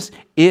Jesus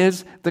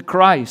is the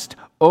Christ,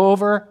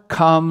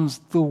 overcomes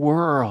the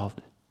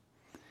world.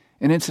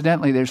 And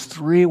incidentally, there's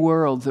 3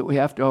 worlds that we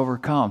have to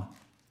overcome.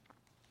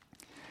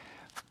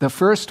 The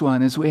first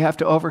one is we have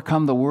to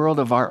overcome the world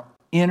of our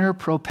inner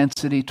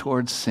propensity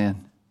towards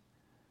sin.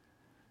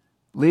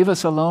 Leave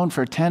us alone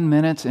for 10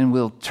 minutes and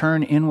we'll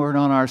turn inward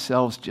on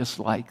ourselves just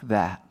like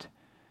that.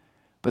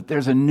 But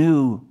there's a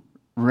new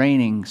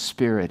reigning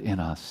spirit in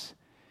us,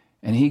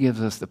 and he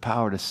gives us the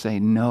power to say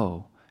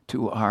no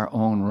to our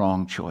own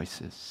wrong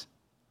choices.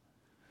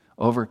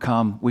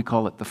 Overcome, we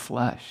call it the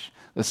flesh.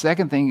 The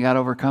second thing you got to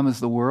overcome is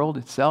the world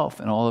itself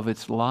and all of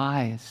its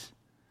lies.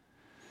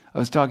 I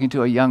was talking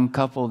to a young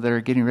couple that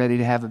are getting ready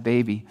to have a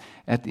baby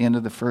at the end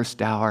of the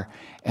first hour,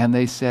 and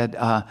they said,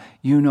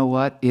 you know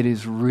what? It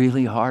is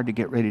really hard to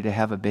get ready to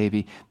have a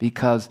baby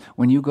because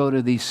when you go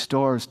to these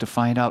stores to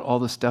find out all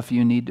the stuff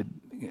you need to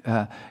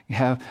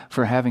have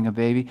for having a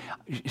baby,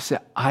 she said,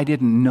 I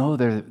didn't know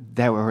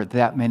there were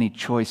that many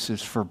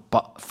choices for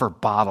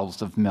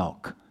bottles of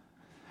milk.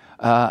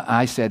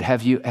 I said,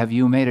 have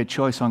you made a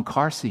choice on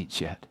car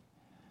seats yet?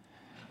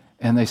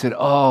 And they said,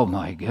 oh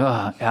my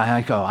God.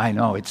 I go, I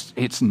know,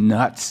 it's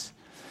nuts.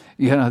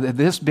 You know,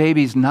 this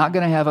baby's not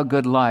going to have a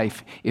good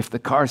life if the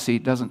car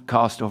seat doesn't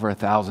cost over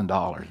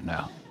 $1,000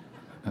 now.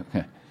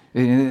 Okay.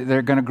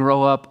 They're going to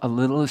grow up a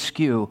little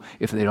askew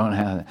if they don't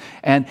have it.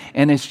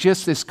 And it's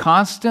just this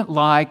constant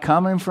lie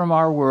coming from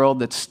our world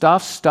that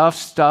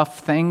stuff,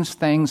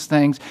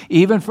 things,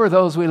 even for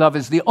those we love,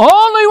 is the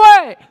only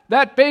way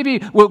that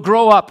baby will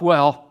grow up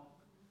well.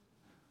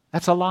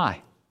 That's a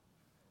lie.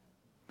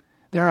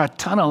 There are a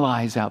ton of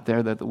lies out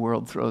there that the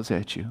world throws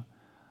at you.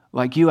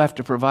 Like you have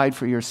to provide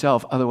for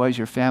yourself, otherwise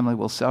your family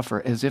will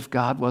suffer, as if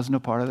God wasn't a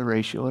part of the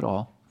ratio at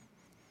all.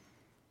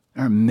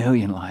 There are a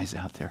million lies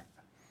out there.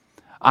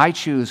 I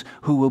choose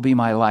who will be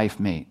my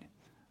life mate.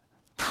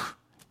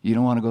 You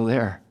don't want to go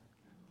there.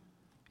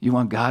 You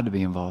want God to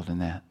be involved in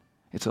that.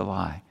 It's a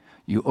lie.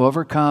 You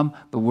overcome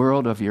the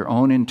world of your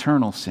own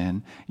internal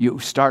sin. You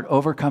start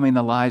overcoming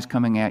the lies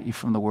coming at you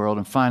from the world.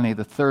 And finally,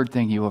 the third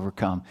thing you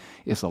overcome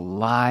is the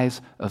lies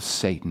of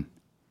Satan.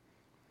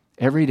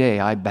 Every day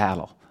I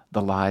battle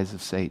the lies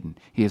of Satan.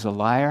 He is a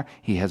liar.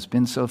 He has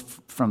been so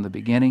from the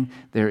beginning.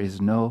 There is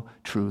no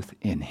truth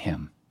in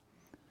him.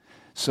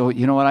 So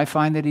you know what I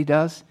find that he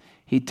does?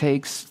 He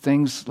takes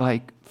things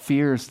like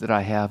fears that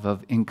I have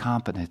of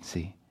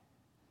incompetency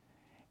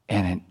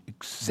and it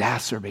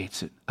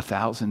exacerbates it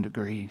 1,000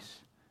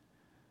 degrees.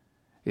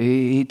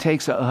 He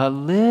takes a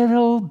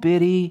little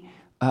bitty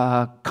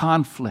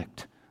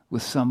conflict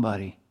with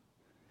somebody,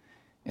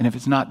 and if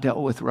it's not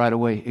dealt with right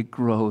away, it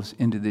grows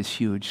into this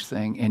huge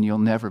thing, and you'll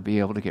never be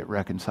able to get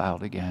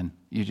reconciled again.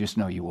 You just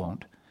know you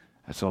won't.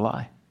 That's a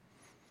lie.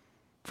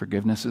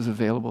 Forgiveness is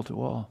available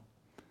to all.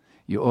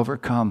 You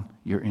overcome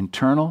your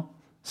internal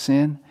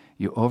sin,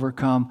 you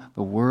overcome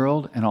the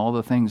world and all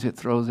the things it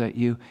throws at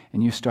you,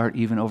 and you start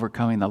even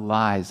overcoming the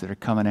lies that are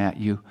coming at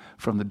you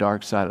from the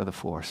dark side of the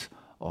force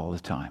all the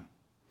time.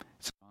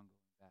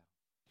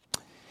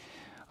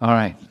 All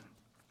right.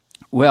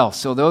 Well,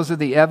 so those are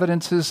the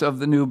evidences of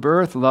the new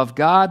birth. Love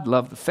God,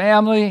 love the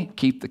family,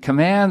 keep the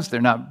commands.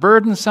 They're not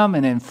burdensome,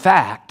 and in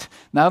fact,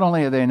 not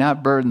only are they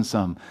not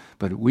burdensome,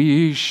 but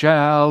we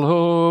shall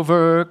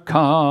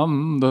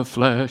overcome the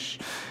flesh.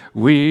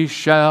 We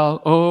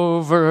shall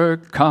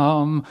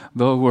overcome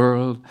the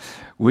world.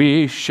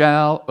 We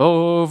shall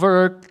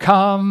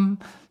overcome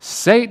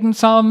Satan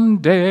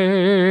someday.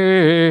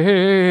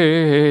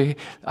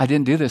 I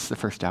didn't do this the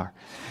first hour.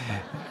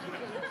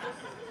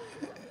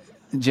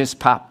 Just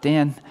popped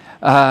in.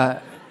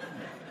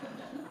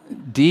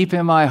 Deep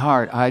in my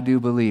heart, I do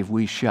believe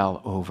we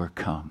shall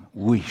overcome.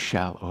 We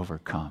shall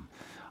overcome.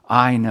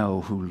 I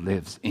know who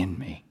lives in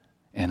me,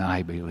 and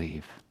I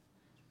believe.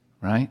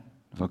 Right?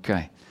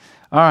 Okay.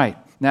 All right,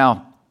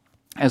 now,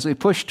 as we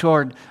push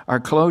toward our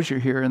closure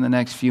here in the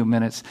next few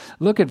minutes,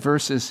 look at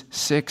verses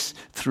 6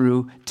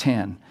 through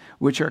 10,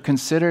 which are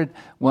considered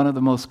one of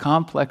the most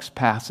complex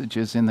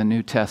passages in the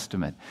New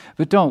Testament.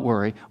 But don't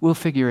worry, we'll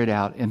figure it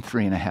out in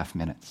 3.5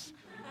 minutes.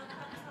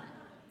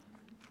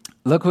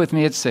 Look with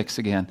me at 6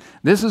 again.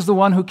 This is the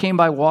one who came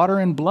by water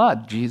and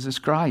blood, Jesus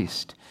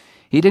Christ.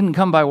 He didn't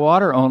come by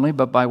water only,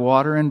 but by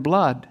water and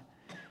blood.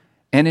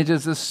 And it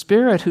is the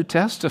Spirit who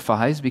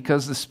testifies,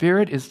 because the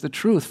Spirit is the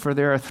truth. For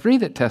there are 3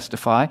 that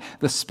testify,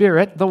 the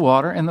Spirit, the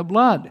water, and the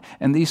blood.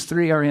 And these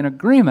 3 are in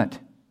agreement.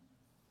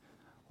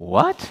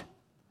 What?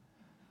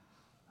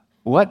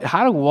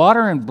 How do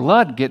water and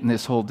blood get in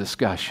this whole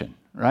discussion,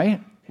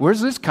 right?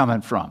 Where's this coming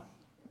from?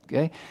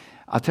 Okay,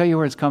 I'll tell you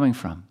where it's coming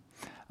from.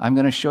 I'm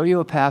going to show you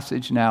a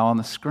passage now on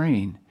the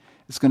screen.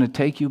 It's going to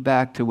take you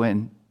back to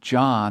when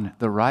John,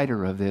 the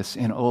writer of this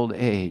in old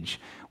age,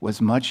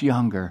 was much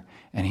younger,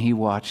 and he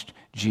watched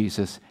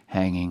Jesus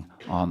hanging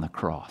on the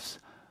cross.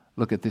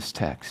 Look at this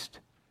text.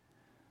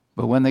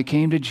 But when they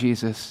came to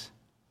Jesus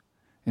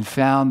and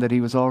found that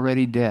he was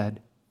already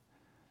dead,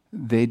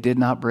 they did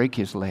not break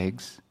his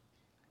legs.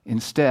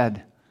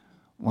 Instead,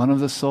 one of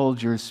the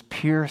soldiers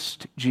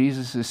pierced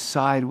Jesus'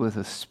 side with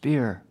a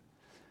spear,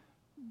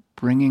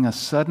 bringing a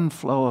sudden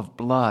flow of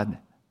blood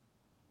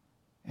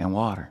and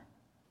water.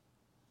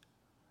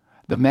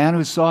 The man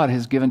who saw it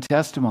has given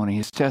testimony.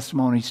 His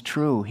testimony is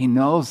true. He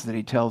knows that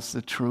he tells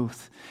the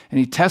truth. And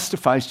he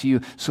testifies to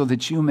you so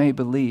that you may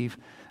believe.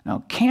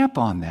 Now, camp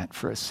on that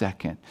for a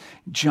second.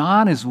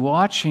 John is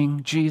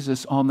watching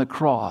Jesus on the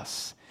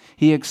cross.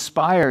 He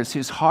expires.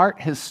 His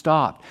heart has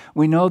stopped.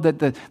 We know that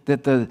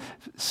the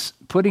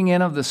putting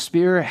in of the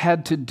spear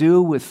had to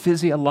do with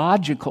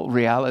physiological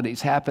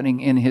realities happening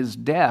in his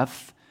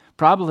death,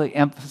 probably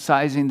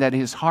emphasizing that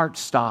his heart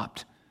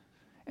stopped.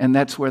 And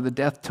that's where the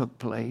death took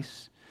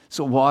place.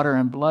 So water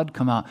and blood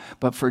come out.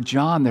 But for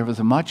John, there was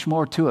much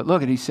more to it.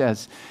 Look, he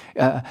says,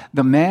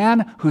 the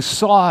man who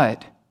saw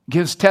it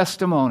gives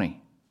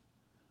testimony.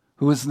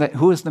 Who is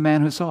the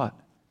man who saw it?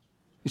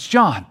 It's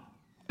John,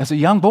 as a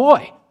young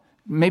boy,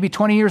 maybe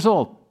 20 years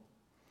old.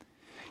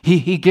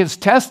 He gives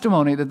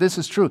testimony that this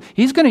is true.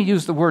 He's going to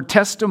use the word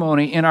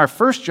testimony in our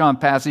 1 John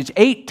passage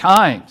 8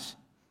 times.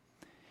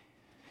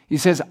 He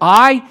says,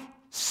 I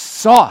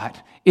saw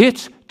it.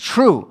 It's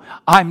true.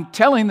 I'm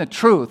telling the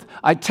truth.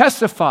 I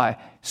testify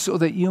so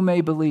that you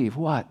may believe.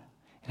 What?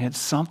 It had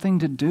something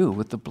to do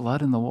with the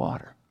blood and the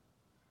water.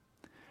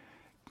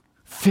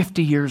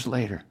 50 years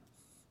later,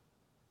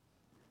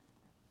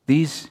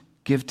 these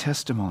give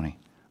testimony,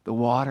 the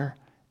water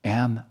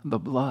and the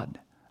blood.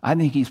 I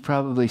think he's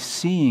probably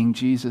seeing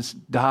Jesus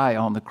die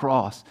on the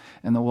cross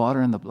and the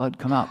water and the blood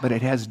come out, but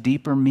it has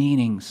deeper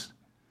meanings.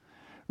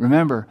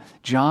 Remember,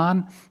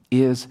 John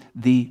is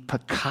the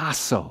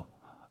Picasso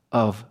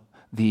of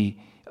the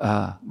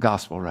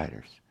gospel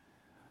writers.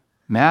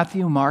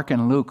 Matthew, Mark,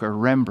 and Luke are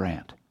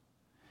Rembrandt.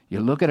 You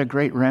look at a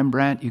great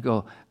Rembrandt, you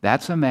go,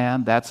 that's a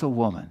man, that's a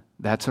woman,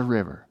 that's a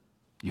river.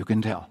 You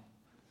can tell.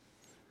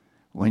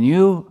 When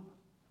you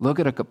look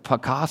at a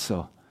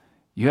Picasso,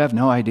 you have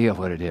no idea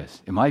what it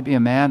is. It might be a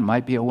man,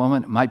 might be a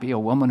woman, it might be a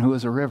woman who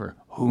is a river.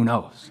 Who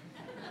knows?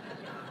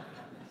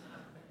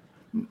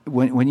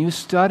 When you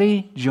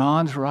study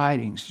John's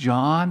writings,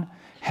 John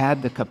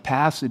had the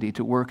capacity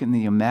to work in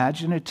the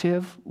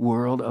imaginative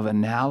world of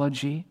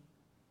analogy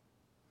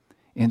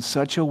in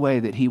such a way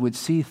that he would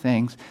see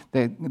things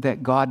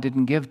that God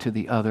didn't give to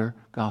the other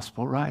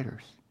gospel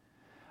writers.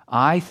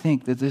 I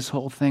think that this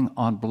whole thing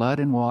on blood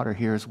and water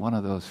here is one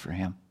of those for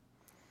him.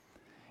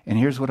 And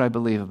here's what I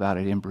believe about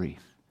it in brief.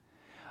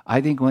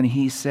 I think when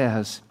he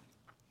says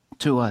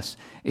to us,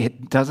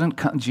 it doesn't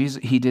come,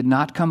 Jesus, he did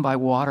not come by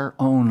water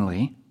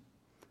only,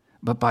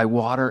 but by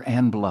water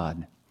and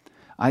blood.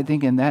 I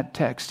think in that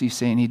text he's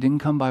saying he didn't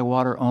come by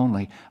water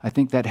only. I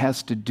think that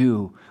has to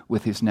do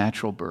with his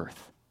natural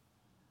birth.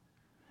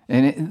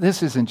 And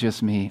this isn't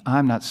just me.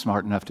 I'm not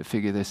smart enough to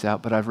figure this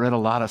out, but I've read a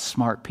lot of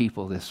smart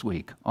people this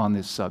week on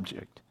this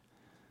subject.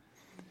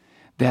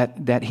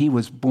 That he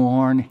was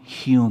born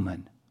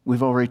human.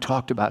 We've already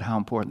talked about how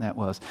important that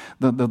was.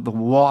 The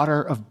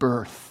water of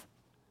birth.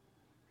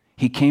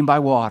 He came by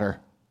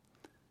water.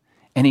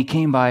 And he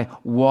came by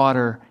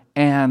water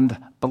and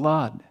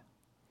blood.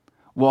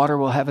 Water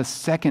will have a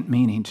second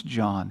meaning to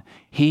John.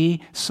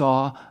 He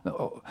saw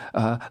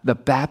the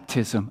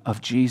baptism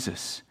of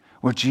Jesus,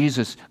 where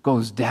Jesus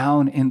goes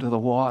down into the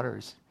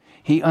waters.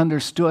 He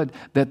understood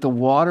that the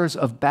waters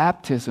of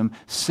baptism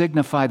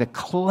signify the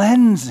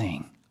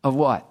cleansing of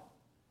what?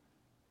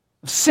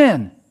 Of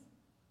sin.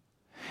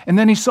 And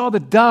then he saw the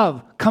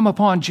dove come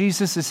upon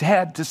Jesus'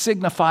 head to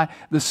signify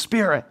the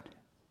Spirit.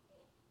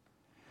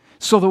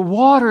 So the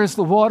water is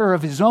the water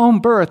of his own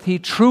birth. He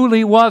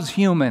truly was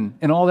human,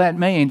 and all that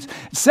means.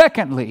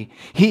 Secondly,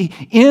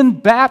 in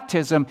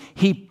baptism,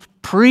 he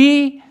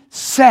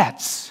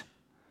presets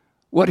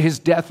what his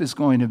death is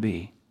going to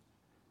be.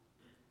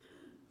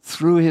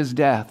 Through his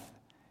death,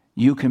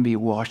 you can be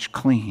washed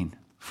clean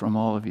from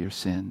all of your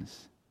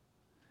sins.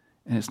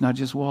 And it's not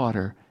just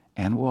water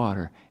and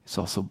water, it's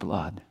also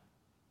blood.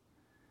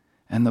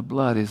 And the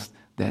blood is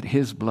that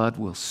his blood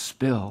will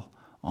spill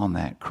on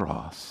that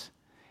cross.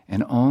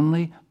 And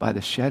only by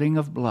the shedding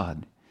of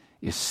blood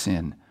is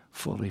sin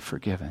fully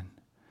forgiven.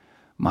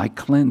 My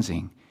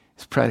cleansing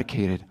is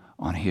predicated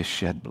on his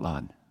shed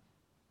blood.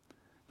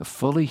 The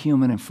fully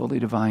human and fully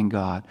divine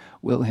God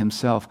will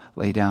himself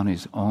lay down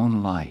his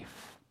own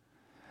life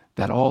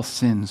that all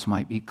sins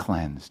might be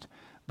cleansed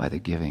by the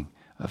giving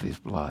of his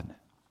blood.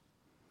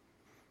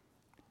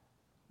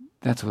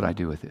 That's what I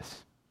do with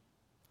this.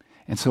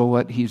 And so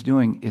what he's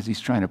doing is he's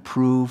trying to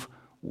prove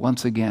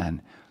once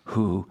again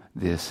who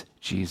this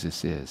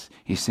Jesus is.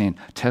 He's saying,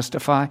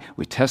 testify,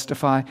 we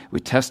testify, we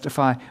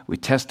testify, we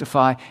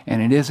testify.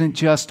 And it isn't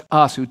just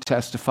us who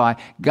testify.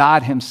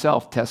 God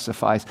himself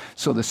testifies.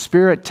 So the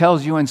Spirit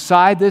tells you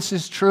inside this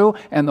is true,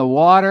 and the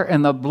water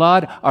and the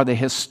blood are the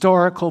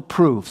historical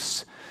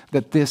proofs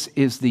that this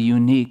is the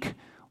unique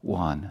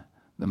one,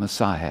 the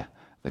Messiah,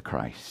 the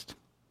Christ.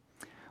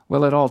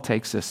 Well, it all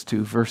takes us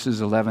to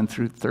verses 11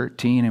 through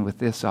 13, and with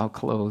this I'll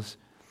close.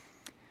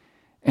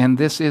 And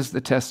this is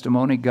the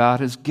testimony God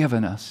has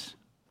given us,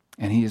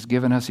 and he has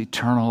given us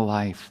eternal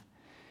life.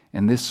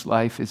 and this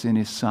life is in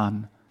his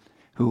Son.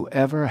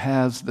 Whoever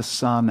has the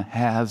Son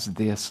has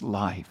this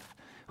life.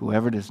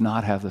 Whoever does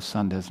not have the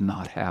Son does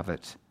not have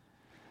it.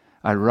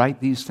 I write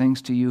these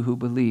things to you who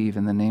believe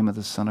in the name of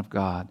the Son of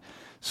God,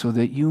 so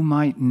that you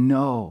might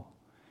know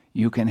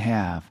you can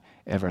have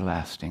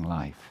everlasting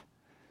life.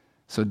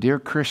 So, dear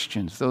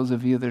Christians, those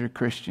of you that are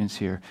Christians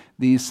here,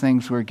 these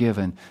things were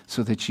given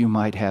so that you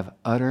might have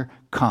utter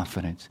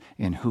confidence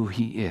in who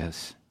he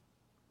is,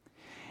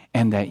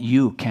 and that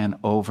you can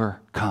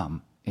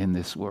overcome in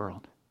this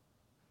world.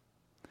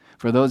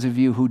 For those of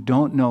you who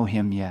don't know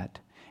him yet,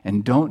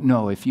 and don't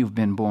know if you've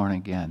been born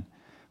again,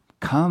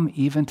 come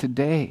even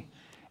today,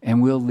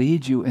 and we'll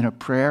lead you in a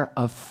prayer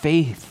of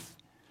faith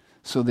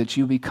so that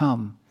you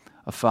become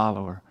a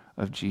follower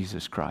of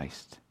Jesus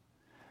Christ.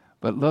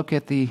 But look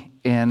at the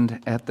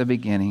end, at the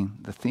beginning,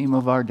 the theme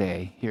of our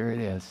day. Here it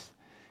is.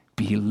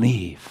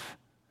 Believe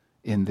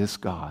in this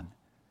God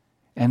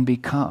and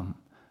become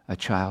a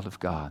child of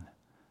God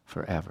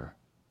forever.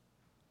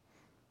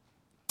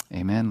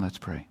 Amen. Let's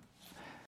pray.